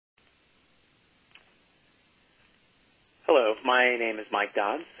my name is Mike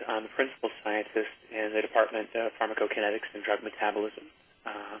Dodds. I'm the principal scientist in the Department of Pharmacokinetics and Drug Metabolism.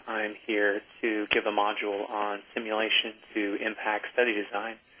 I'm here to give a module on simulation to impact study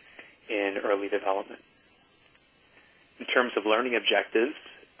design in early development. In terms of learning objectives,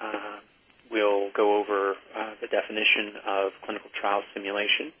 we'll go over the definition of clinical trial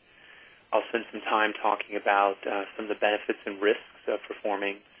simulation. I'll spend some time talking about some of the benefits and risks of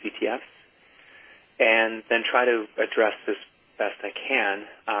performing CTFs, and then try to address as best I can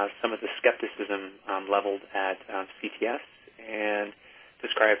some of the skepticism leveled at CTFs, and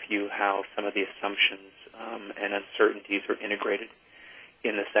describe for you how some of the assumptions and uncertainties are integrated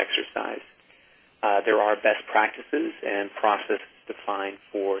in this exercise. There are best practices and processes defined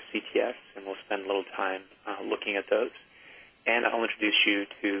for CTFs, and we'll spend a little time looking at those. And I'll introduce you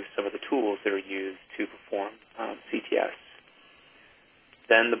to some of the tools that are used to perform CTFs.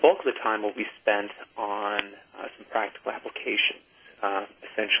 Then the bulk of the time will be spent on some practical applications,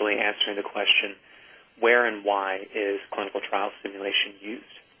 essentially answering the question, where and why is clinical trial simulation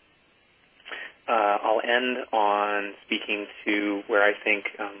used? I'll end on speaking to where I think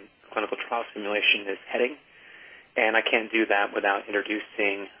clinical trial simulation is heading, and I can't do that without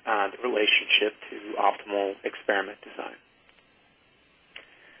introducing the relationship to optimal experiment design.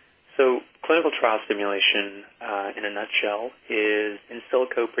 So clinical trial simulation, in a nutshell, is in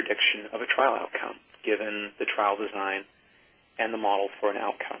silico prediction of a trial outcome, given the trial design and the model for an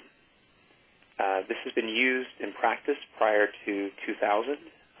outcome. This has been used in practice prior to 2000,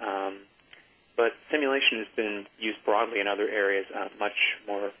 but simulation has been used broadly in other areas much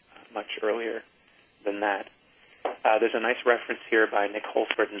earlier than that. There's a nice reference here by Nick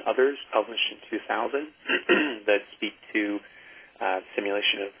Holford and others, published in 2000, that speak to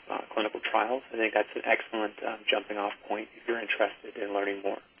simulation of clinical trials. I think that's an excellent jumping-off point if you're interested in learning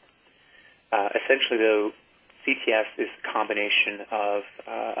more. Essentially, though, CTS is a combination of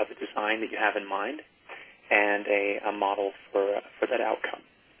a design that you have in mind and a model for that outcome.